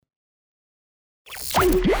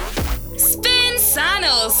Spin San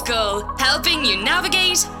Ollscoil, helping you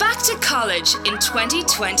navigate back to college in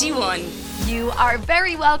 2021. You are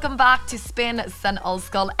very welcome back to Spin San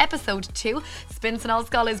Ollscoil episode 2. Spin San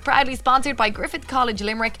Ollscoil is proudly sponsored by Griffith College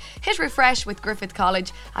Limerick. Hit refresh with Griffith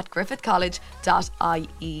College at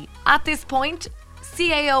griffithcollege.ie. At this point,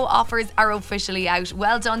 CAO offers are officially out.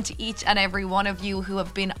 Well done to each and every one of you who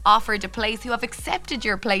have been offered a place, who have accepted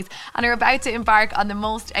your place and are about to embark on the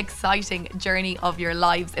most exciting journey of your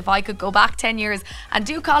lives. If I could go back 10 years and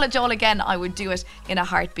do college all again, I would do it in a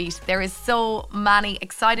heartbeat. There is so many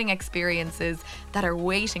exciting experiences that are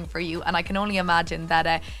waiting for you, and I can only imagine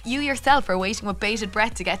that you yourself are waiting with bated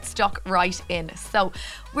breath to get stuck right in. So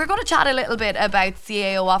we're going to chat a little bit about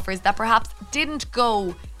CAO offers that perhaps didn't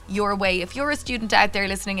go your way. If you're a student out there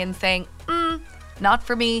listening in saying, not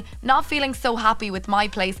for me, not feeling so happy with my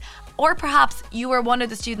place, or perhaps you are one of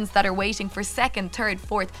the students that are waiting for second, third,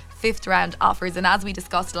 fourth, fifth round offers, and as we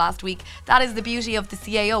discussed last week, that is the beauty of the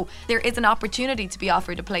CAO. There is an opportunity to be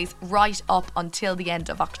offered a place right up until the end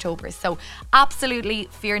of October. So absolutely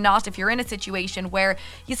fear not if you're in a situation where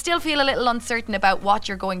you still feel a little uncertain about what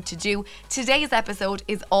you're going to do. Today's episode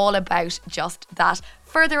is all about just that.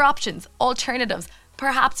 Further options, alternatives.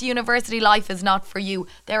 Perhaps university life is not for you.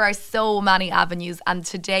 There are so many avenues, and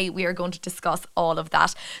today we are going to discuss all of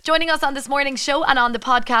that. Joining us on this morning's show and on the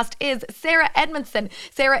podcast is Sarah Edmondson.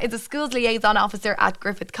 Sarah is a schools liaison officer at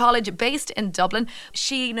Griffith College based in Dublin.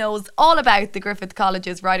 She knows all about the Griffith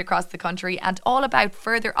colleges right across the country and all about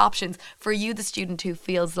further options for you, the student who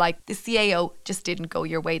feels like the CAO just didn't go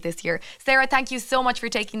your way this year. Sarah, thank you so much for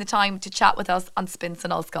taking the time to chat with us on Spin San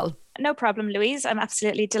Ollscoil. No problem, Louise. I'm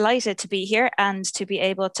absolutely delighted to be here and to be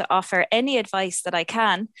able to offer any advice that I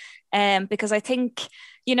can, because I think,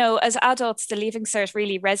 you know, as adults, the Leaving Cert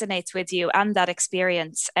really resonates with you and that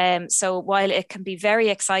experience. So while it can be very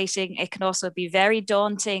exciting, it can also be very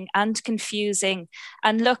daunting and confusing.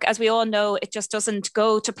 And look, as we all know, it just doesn't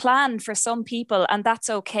go to plan for some people, and that's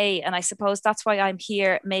okay. And I suppose that's why I'm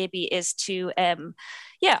here, maybe, is to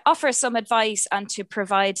offer some advice and to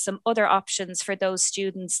provide some other options for those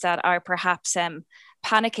students that are perhaps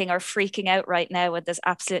panicking or freaking out right now, and there's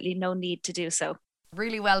absolutely no need to do so.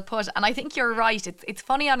 Really well put, and I think you're right. It's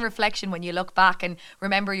funny on reflection when you look back and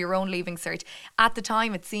remember your own Leaving Cert. At the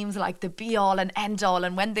time, it seems like the be all and end all,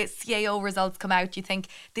 and when the CAO results come out, you think,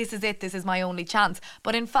 this is it, this is my only chance.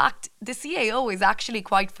 But in fact, the CAO is actually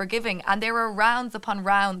quite forgiving, and there are rounds upon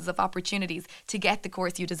rounds of opportunities to get the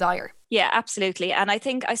course you desire. Yeah, absolutely. And I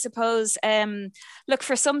suppose, look,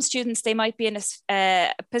 for some students, they might be in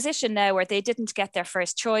a position now where they didn't get their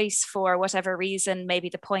first choice for whatever reason. Maybe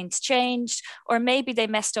the points changed, or maybe they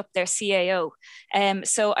messed up their CAO.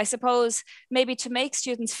 So I suppose maybe to make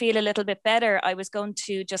students feel a little bit better, I was going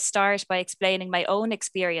to just start by explaining my own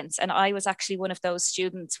experience. And I was actually one of those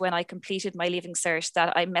students when I completed my Leaving Cert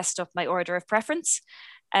that I messed up my order of preference.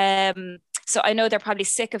 So I know they're probably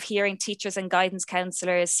sick of hearing teachers and guidance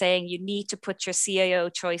counsellors saying you need to put your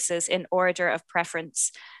CAO choices in order of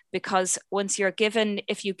preference, because once you're given,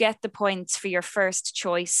 if you get the points for your first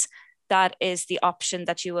choice, that is the option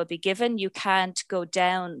that you will be given. You can't go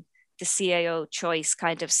down the CAO choice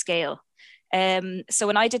kind of scale. So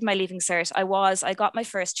when I did my Leaving Cert, I got my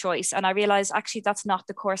first choice, and I realised actually that's not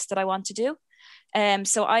the course that I want to do.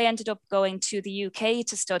 So I ended up going to the UK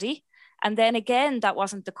to study. And then again, that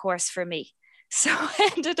wasn't the course for me. So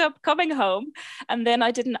I ended up coming home, and then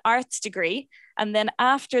I did an arts degree. And then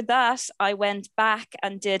after that, I went back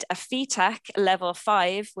and did a FETAC level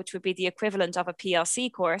 5, which would be the equivalent of a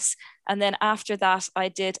PLC course. And then after that, I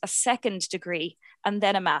did a second degree and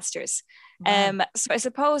then a master's. Wow. So I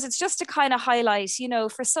suppose it's just to kind of highlight, you know,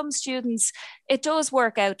 for some students, it does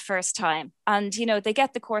work out first time, and, you know, they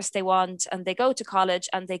get the course they want and they go to college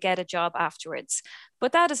and they get a job afterwards.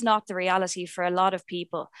 But that is not the reality for a lot of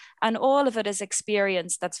people. And all of it is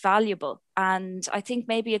experience that's valuable. And I think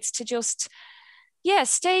maybe it's to just,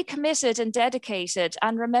 stay committed and dedicated,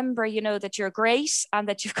 and remember, you know, that you're great and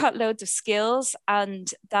that you've got loads of skills,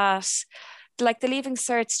 and that, like, the Leaving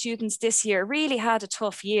Cert students this year really had a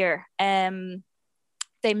tough year.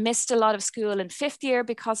 They missed a lot of school in fifth year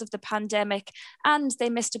because of the pandemic, and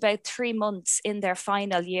they missed about 3 months in their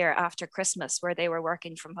final year after Christmas where they were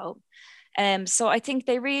working from home. So I think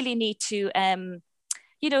they really need to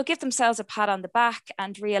give themselves a pat on the back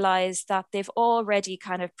and realize that they've already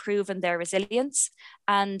kind of proven their resilience.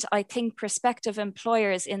 And I think prospective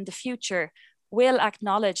employers in the future will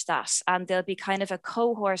acknowledge that, and there'll be kind of a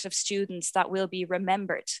cohort of students that will be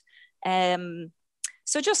remembered.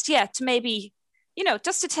 So just, to maybe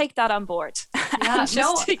just to take that on board. Yeah,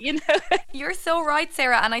 To, You're so right,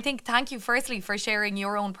 Sarah. And I think thank you firstly for sharing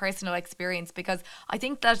your own personal experience, because I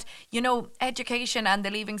think that, education and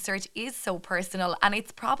the Leaving Cert is so personal, and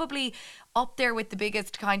it's probably up there with the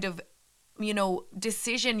biggest kind of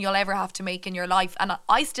decision you'll ever have to make in your life. And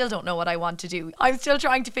I still don't know what I want to do. I'm still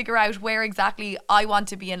trying to figure out where exactly I want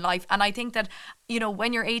to be in life. And I think that,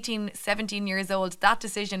 when you're 18, 17 years old, that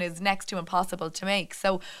decision is next to impossible to make.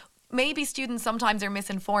 So maybe students sometimes are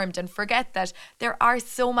misinformed and forget that there are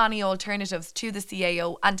so many alternatives to the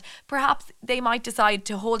CAO, and perhaps they might decide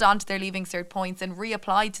to hold on to their Leaving Cert points and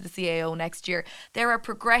reapply to the CAO next year. There are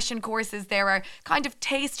progression courses, there are kind of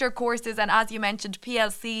taster courses, and as you mentioned,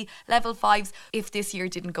 PLC, level 5s, if this year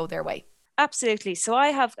didn't go their way. Absolutely. So I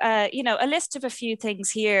have, a list of a few things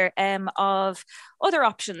here of other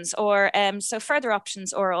options, or so further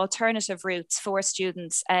options or alternative routes for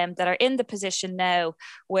students that are in the position now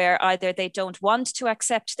where either they don't want to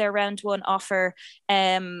accept their round one offer,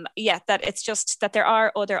 that it's just that there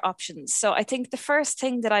are other options. So I think the first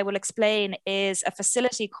thing that I will explain is a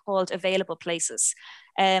facility called Available Places.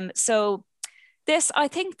 I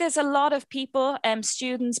think there's a lot of people,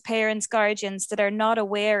 students, parents, guardians, that are not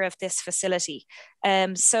aware of this facility.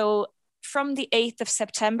 So from the 8th of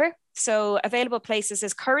September, so Available Places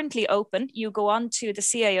is currently open. You go on to the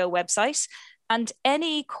CAO website, and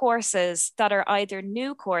any courses that are either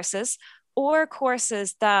new courses or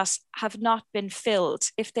courses that have not been filled,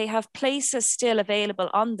 if they have places still available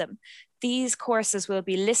on them, these courses will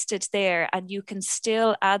be listed there and you can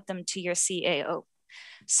still add them to your CAO.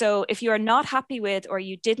 So if you are not happy with, or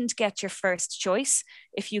you didn't get your first choice,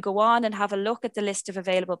 if you go on and have a look at the list of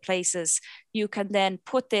available places, you can then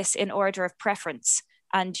put this in order of preference,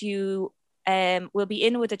 and you will be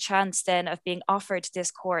in with a chance then of being offered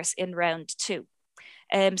this course in round 2.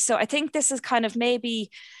 So I think this is kind of maybe,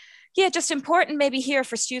 just important maybe here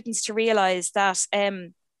for students to realize that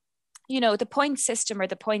the point system or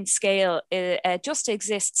the point scale just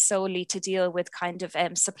exists solely to deal with kind of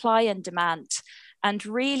supply and demand. And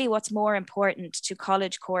really what's more important to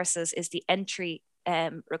college courses is the entry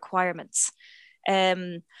requirements.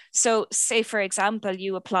 So say, for example,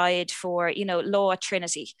 you applied for, law at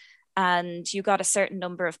Trinity and you got a certain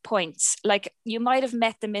number of points. Like, you might have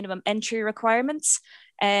met the minimum entry requirements,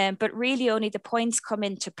 but really only the points come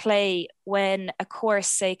into play when a course,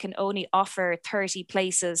 say, can only offer 30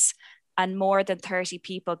 places and more than 30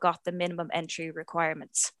 people got the minimum entry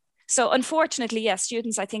requirements. So unfortunately, yes,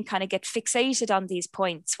 students, I think, kind of get fixated on these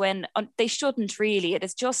points when they shouldn't really. It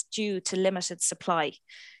is just due to limited supply.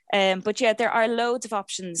 But there are loads of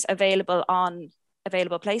options available on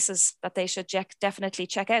Available Places that they should definitely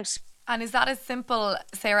check out. And is that as simple,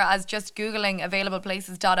 Sarah, as just Googling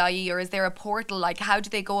availableplaces.ie, or is there a portal? Like, how do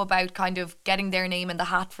they go about kind of getting their name in the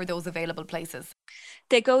hat for those available places?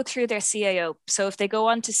 They go through their CAO. So if they go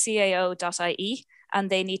on to cao.ie and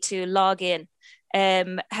they need to log in.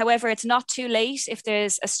 However, it's not too late if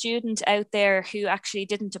there's a student out there who actually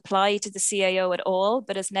didn't apply to the CAO at all,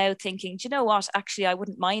 but is now thinking, do you know what, actually, I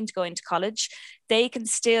wouldn't mind going to college. They can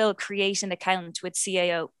still create an account with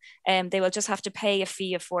CAO, and they will just have to pay a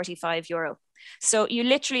fee of €45. So you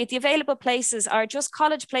literally, the available places are just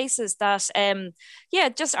college places that,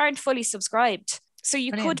 just aren't fully subscribed. So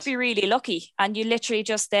you Brilliant. Could be really lucky, and you literally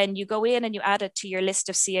just then you go in and you add it to your list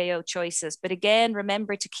of CAO choices. But again,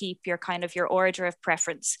 remember to keep your order of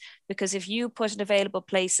preference, because if you put an Available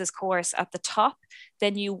Places course at the top,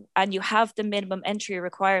 then you have the minimum entry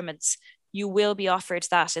requirements, you will be offered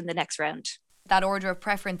that in the next round. That order of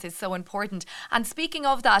preference is so important. And speaking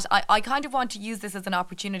of that, I kind of want to use this as an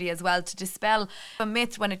opportunity as well to dispel a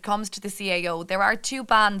myth when it comes to the CAO. There are 2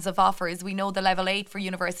 bands of offers. We know the level 8 for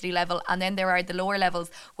university level, and then there are the lower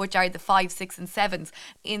levels, which are the 5, 6 and 7s.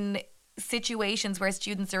 In situations where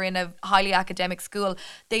students are in a highly academic school,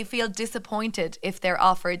 they feel disappointed if they're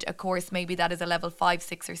offered a course maybe that is a level 5,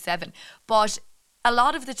 6 or 7. But a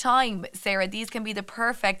lot of the time, Sarah, these can be the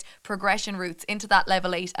perfect progression routes into that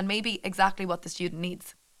level 8 and maybe exactly what the student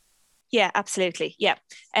needs. Yeah, absolutely. Yeah.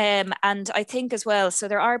 And I think as well, so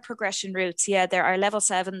there are progression routes. Yeah, there are level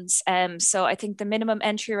 7s. So I think the minimum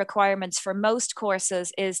entry requirements for most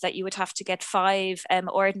courses is that you would have to get 5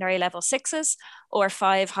 ordinary level 6s or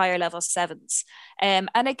 5 higher level 7s. And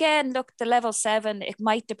again, look, the level 7, it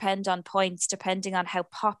might depend on points depending on how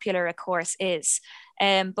popular a course is.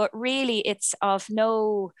 But really it's of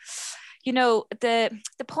no, the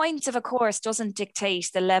points of a course doesn't dictate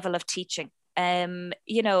the level of teaching.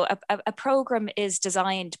 A program is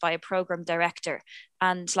designed by a program director,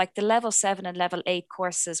 and like the level 7 and level 8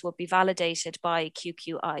 courses will be validated by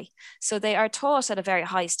QQI. So they are taught at a very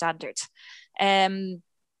high standard.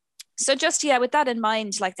 So just, yeah, with that in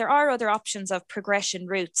mind, like there are other options of progression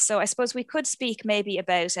routes. So I suppose we could speak maybe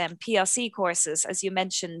about PLC courses, as you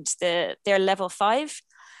mentioned, they're level 5.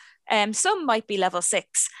 Some might be level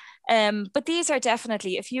 6. But these are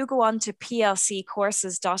definitely, if you go on to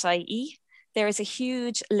plccourses.ie, there is a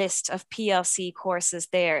huge list of PLC courses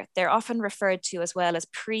there. They're often referred to as well as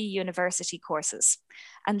pre-university courses.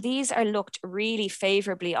 And these are looked really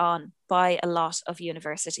favorably on by a lot of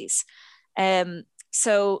universities.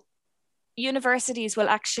 So universities will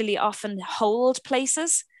actually often hold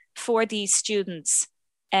places for these students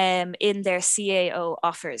in their CAO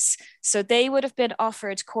offers. So they would have been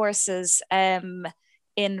offered courses in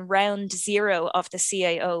round 0 of the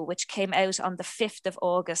CAO, which came out on the 5th of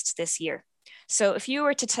August this year. So if you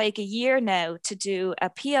were to take a year now to do a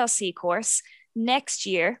PLC course, next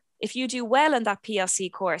year, if you do well in that PLC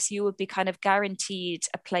course, you would be kind of guaranteed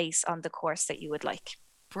a place on the course that you would like.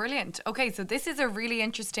 Brilliant. Okay, so this is a really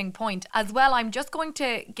interesting point. As well, I'm just going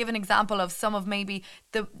to give an example of some of maybe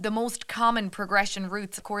the most common progression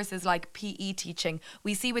routes, courses like PE teaching.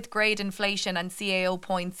 We see with grade inflation and CAO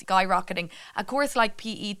points skyrocketing, a course like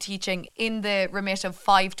PE teaching in the remit of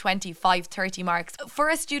 520, 530 marks. For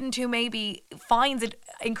a student who maybe finds it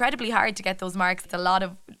incredibly hard to get those marks, it's a lot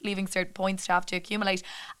of leaving cert points to have to accumulate,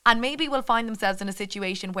 and maybe will find themselves in a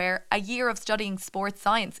situation where a year of studying sports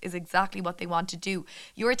science is exactly what they want to do.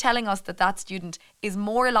 You're telling us that that student is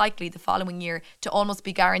more likely the following year to almost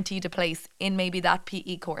be guaranteed a place in maybe that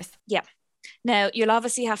PE course. Yeah. Now, you'll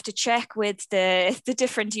obviously have to check with the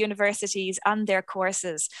different universities and their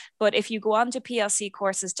courses. But if you go on to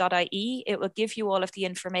plccourses.ie, it will give you all of the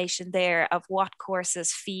information there of what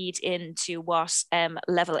courses feed into what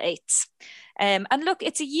level 8s. And look,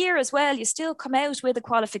 it's a year as well. You still come out with a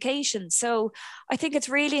qualification. So I think it's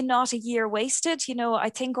really not a year wasted. I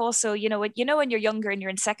think also, when you're younger and you're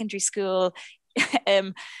in secondary school,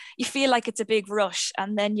 you feel like it's a big rush.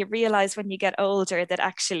 And then you realize when you get older that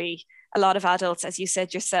actually a lot of adults, as you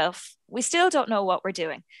said yourself, we still don't know what we're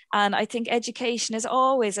doing. And I think education is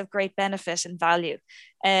always of great benefit and value.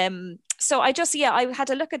 So I had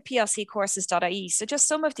a look at plccourses.ie. So just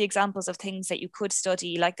some of the examples of things that you could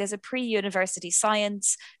study, like there's a pre-university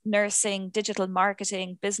science, nursing, digital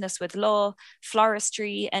marketing, business with law,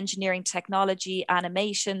 floristry, engineering technology,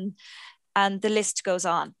 animation, and the list goes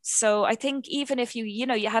on. So I think even if you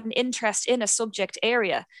had an interest in a subject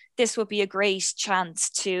area, this would be a great chance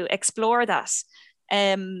to explore that.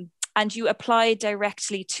 And you apply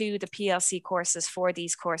directly to the PLC courses for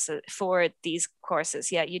these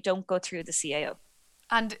courses. Yeah, you don't go through the CAO.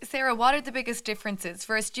 And Sarah, what are the biggest differences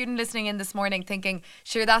for a student listening in this morning thinking,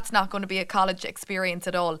 sure, that's not going to be a college experience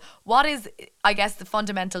at all? What is, I guess, the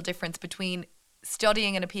fundamental difference between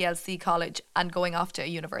studying in a PLC college and going off to a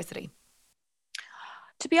university?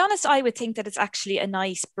 To be honest, I would think that it's actually a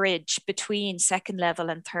nice bridge between second level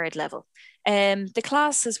and third level. The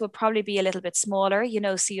classes will probably be a little bit smaller,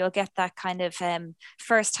 so you'll get that kind of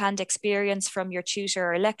first-hand experience from your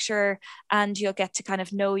tutor or lecturer, and you'll get to kind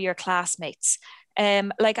of know your classmates.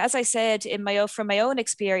 Like as I said, from my own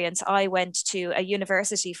experience, I went to a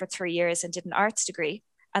university for 3 years and did an arts degree.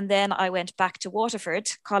 And then I went back to Waterford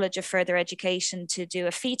College of Further Education to do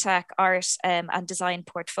a FETAC art and design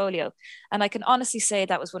portfolio. And I can honestly say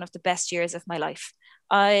that was one of the best years of my life.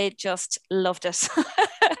 I just loved it.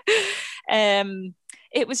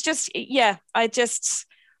 It was just,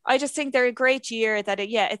 I just think they're a great year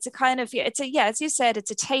it's a kind of, as you said,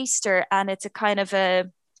 it's a taster, and it's a kind of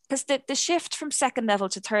because the shift from second level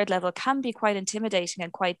to third level can be quite intimidating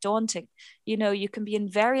and quite daunting. You can be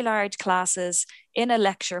in very large classes in a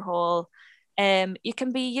lecture hall. You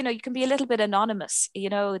can be a little bit anonymous,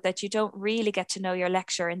 that you don't really get to know your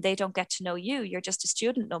lecturer and they don't get to know you. You're just a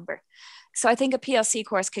student number. So I think a PLC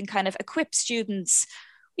course can kind of equip students,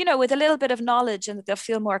 with a little bit of knowledge, and they'll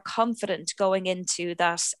feel more confident going into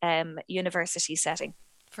that university setting.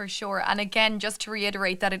 For sure. And again, just to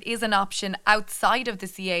reiterate that it is an option outside of the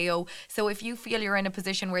CAO. So if you feel you're in a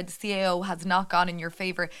position where the CAO has not gone in your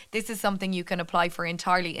favour, this is something you can apply for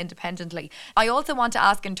entirely independently. I also want to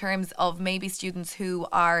ask in terms of maybe students who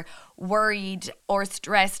are worried or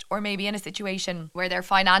stressed, or maybe in a situation where they're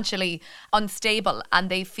financially unstable and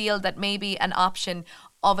they feel that maybe an option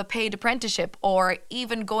of a paid apprenticeship or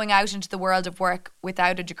even going out into the world of work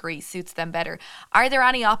without a degree suits them better. Are there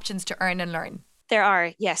any options to earn and learn? There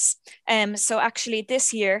are, yes. So actually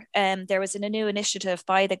this year, there was a new initiative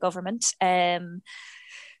by the government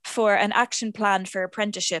for an action plan for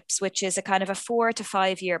apprenticeships, which is a kind of a 4 to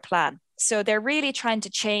 5 year plan. So they're really trying to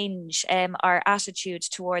change our attitude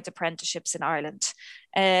towards apprenticeships in Ireland.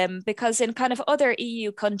 Because in kind of other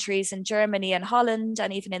EU countries, in Germany and Holland,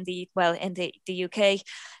 and even in the UK,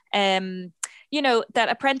 That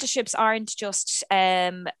apprenticeships aren't just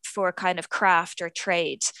for kind of craft or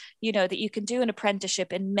trade, that you can do an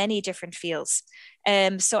apprenticeship in many different fields.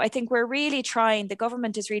 So I think the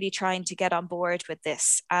government is really trying to get on board with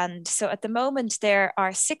this. And so at the moment, there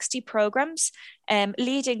are 60 programs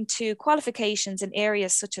leading to qualifications in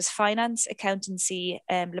areas such as finance, accountancy,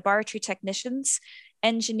 laboratory technicians,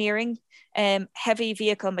 engineering, heavy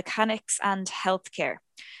vehicle mechanics, and healthcare.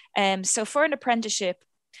 So for an apprenticeship,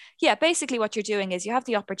 basically what you're doing is you have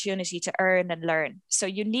the opportunity to earn and learn. So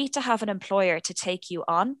you need to have an employer to take you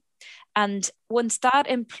on. And once that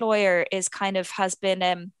employer has been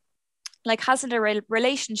has a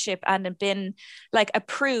relationship and been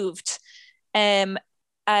approved,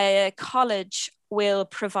 a college will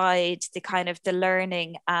provide the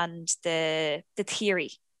learning and the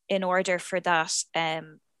theory in order for that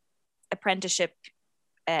apprenticeship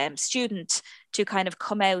student to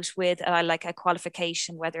come out with a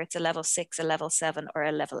qualification, whether it's a level 6, a level 7, or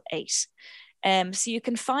a level 8. So you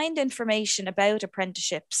can find information about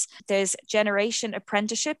apprenticeships. There's Generation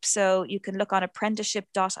Apprenticeship, so you can look on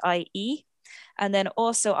apprenticeship.ie, and then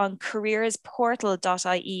also on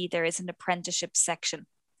careersportal.ie there is an apprenticeship section,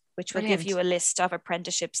 which will give you a list of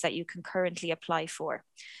apprenticeships that you can currently apply for.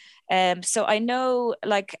 So I know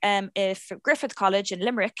if Griffith College in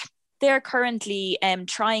Limerick, they're currently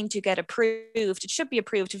trying to get approved. It should be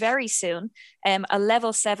approved very soon, a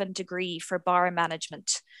level 7 degree for bar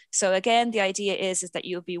management. So again, the idea is that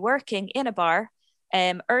you'll be working in a bar,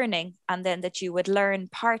 earning, and then that you would learn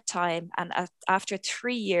part-time. And after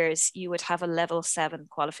 3 years, you would have a level 7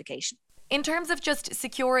 qualification. In terms of just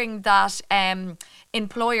securing that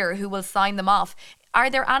employer who will sign them off, are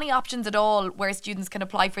there any options at all where students can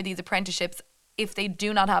apply for these apprenticeships if they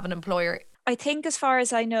do not have an employer? I think, as far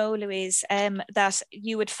as I know, Louise, that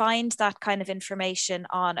you would find that kind of information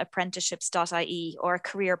on apprenticeships.ie or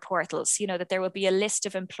career portals, that there will be a list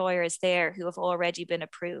of employers there who have already been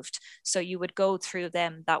approved. So you would go through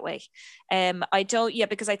them that way.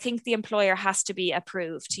 Because I think the employer has to be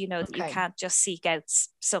approved, that you can't just seek out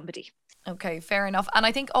somebody. Okay, fair enough. And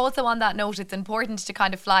I think also on that note, it's important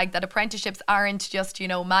to flag that apprenticeships aren't just,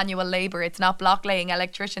 manual labour. It's not block laying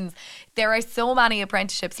electricians. There are so many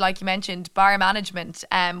apprenticeships, like you mentioned, bar management,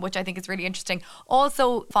 which I think is really interesting.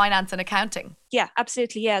 Also finance and accounting. Yeah,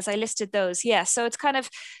 absolutely. Yes, I listed those. Yeah, so it's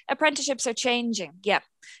apprenticeships are changing. Yeah.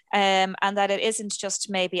 And that it isn't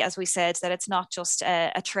just, maybe, as we said, that it's not just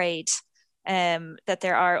a trade. That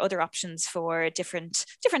there are other options for different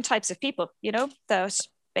types of people, that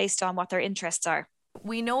based on what their interests are.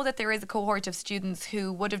 We know that there is a cohort of students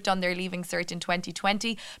who would have done their Leaving Cert in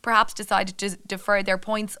 2020, perhaps decided to defer their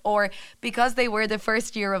points, or because they were the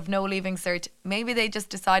first year of no Leaving Cert, maybe they just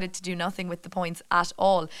decided to do nothing with the points at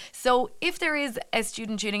all. So if there is a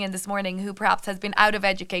student tuning in this morning who perhaps has been out of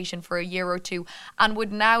education for a year or two and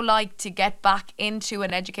would now like to get back into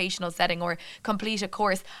an educational setting or complete a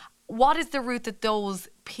course, what is the route that those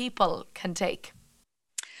people can take?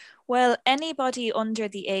 Well, anybody under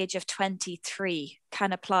the age of 23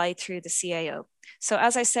 can apply through the CAO. So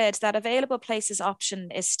as I said, that available places option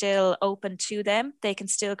is still open to them. They can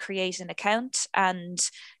still create an account, and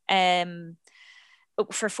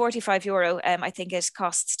for €45, I think it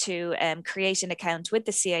costs to create an account with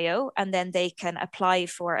the CAO, and then they can apply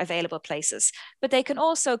for available places. But they can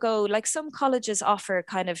also go, some colleges offer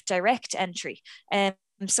kind of direct entry.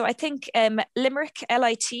 So I think Limerick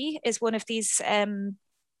LIT is one of these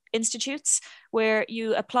institutes where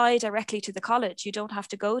you apply directly to the college. You don't have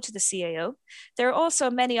to go to the CAO. There are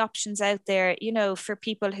also many options out there, for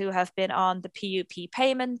people who have been on the PUP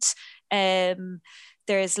payment.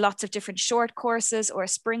 There's lots of different short courses or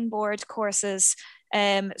springboard courses.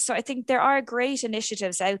 So I think there are great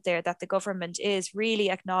initiatives out there that the government is really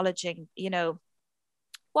acknowledging,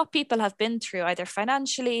 what people have been through, either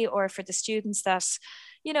financially or for the students that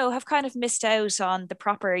have kind of missed out on the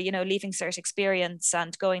proper, Leaving Cert experience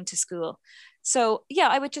and going to school. So yeah,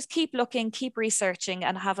 I would just keep looking, keep researching,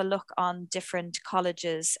 and have a look on different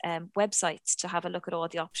colleges' websites to have a look at all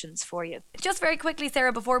the options for you. Just very quickly,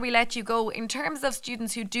 Sarah, before we let you go, in terms of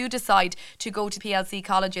students who do decide to go to PLC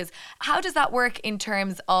colleges, how does that work in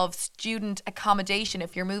terms of student accommodation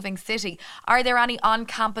if you're moving city? Are there any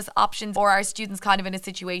on-campus options, or are students kind of in a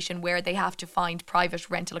situation where they have to find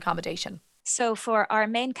private rental accommodation? So for our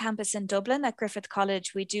main campus in Dublin at Griffith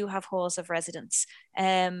College, we do have halls of residence.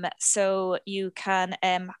 So you can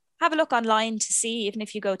have a look online to see, even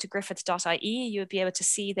if you go to griffith.ie, you'll be able to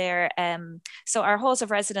see there. So our halls of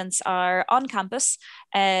residence are on campus,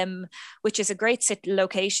 which is a great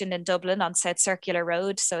location in Dublin on South Circular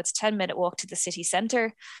Road. So it's a 10-minute walk to the city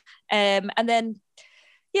centre. And then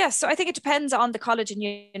Yeah, so I think it depends on the college and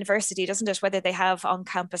university, doesn't it, whether they have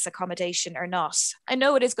on-campus accommodation or not. I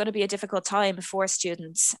know it is going to be a difficult time for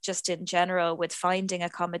students just in general with finding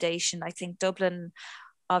accommodation. I think Dublin,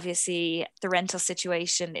 obviously, the rental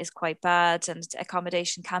situation is quite bad and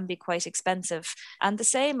accommodation can be quite expensive. And the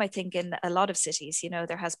same, I think, in a lot of cities,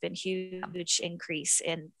 there has been huge increase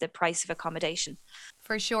in the price of accommodation.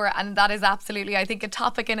 For sure. And that is absolutely, I think, a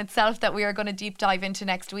topic in itself that we are going to deep dive into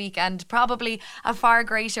next week, and probably a far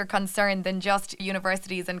greater concern than just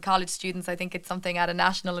universities and college students. I think it's something at a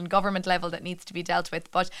national and government level that needs to be dealt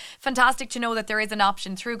with. But fantastic to know that there is an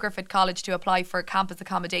option through Griffith College to apply for campus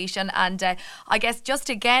accommodation. And I guess just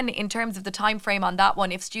again, in terms of the time frame on that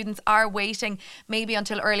one, if students are waiting maybe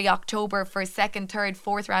until early October for second, third,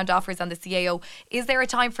 fourth round offers on the CAO, is there a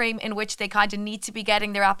time frame in which they kind of need to be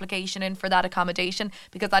getting their application in for that accommodation?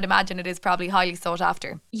 Because I'd imagine it is probably highly sought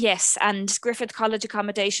after. Yes, and Griffith College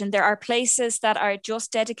accommodation, there are places that are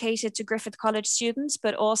just dedicated to Griffith College students,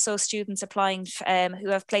 but also students applying who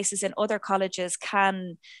have places in other colleges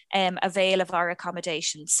can avail of our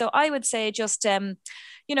accommodation. So I would say just,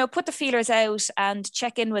 put the feelers out and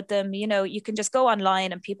check in with them. You can just go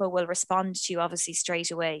online and people will respond to you obviously straight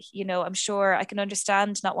away. I'm sure I can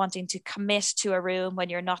understand not wanting to commit to a room when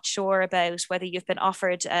you're not sure about whether you've been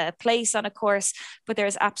offered a place on a course, but there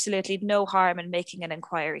is absolutely no harm in making an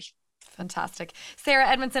inquiry. Fantastic. Sarah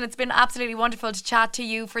Edmondson, it's been absolutely wonderful to chat to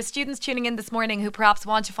you. For students tuning in this morning who perhaps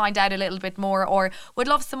want to find out a little bit more or would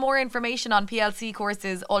love some more information on PLC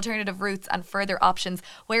courses, alternative routes and further options,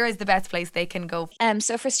 where is the best place they can go?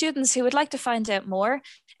 So for students who would like to find out more,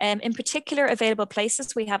 in particular available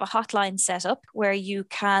places, we have a hotline set up where you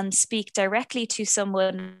can speak directly to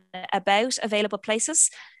someone about available places.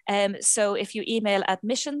 So if you email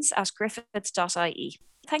admissions@griffith.ie.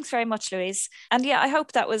 Thanks very much, Louise. And yeah, I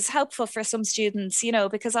hope that was helpful for some students,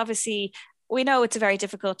 because obviously we know it's a very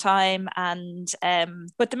difficult time. And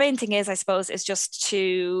but the main thing is, I suppose, is just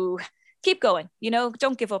to keep going.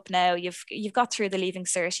 Don't give up now. You've got through the Leaving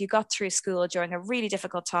Cert. You got through school during a really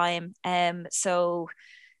difficult time. So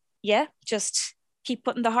yeah, just keep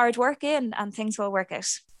putting the hard work in and things will work out.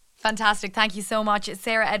 Fantastic. Thank you so much.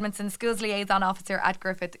 Sarah Edmondson, Schools Liaison Officer at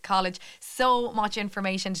Griffith College. So much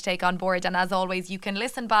information to take on board. And as always, you can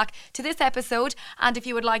listen back to this episode. And if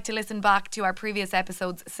you would like to listen back to our previous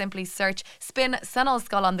episodes, simply search Spin San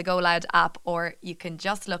Ollscoil on the Go Loud app, or you can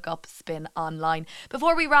just look up Spin online.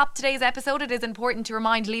 Before we wrap today's episode, it is important to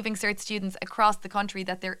remind Leaving Cert students across the country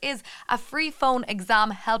that there is a free phone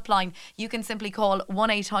exam helpline. You can simply call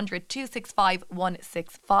 1800 265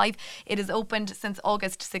 165. It is opened since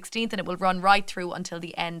August 16th. And it will run right through until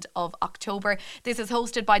the end of October. This is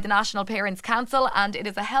hosted by the National Parents Council, and it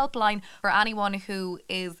is a helpline for anyone who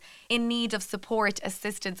is in need of support,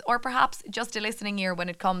 assistance, or perhaps just a listening ear when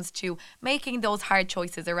it comes to making those hard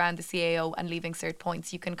choices around the CAO and Leaving Cert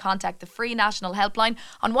points. You can contact the free national helpline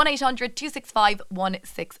on 1800 265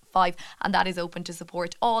 165, and that is open to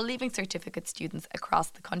support all Leaving Certificate students across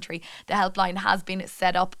the country. The helpline has been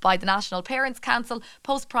set up by the National Parents Council,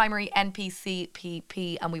 Post-Primary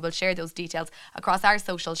NPCPP, and we will share those details across our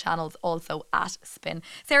social channels also at Spin.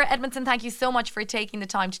 Sarah Edmondson, thank you so much for taking the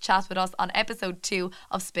time to chat with us on episode 2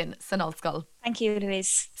 of Spin San Ollscoil. Thank you,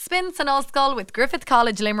 Louise. Spin San Ollscoil with Griffith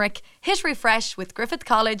College Limerick. Hit refresh with Griffith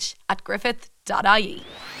College at griffith.ie.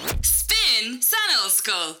 Spin San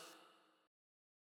Ollscoil.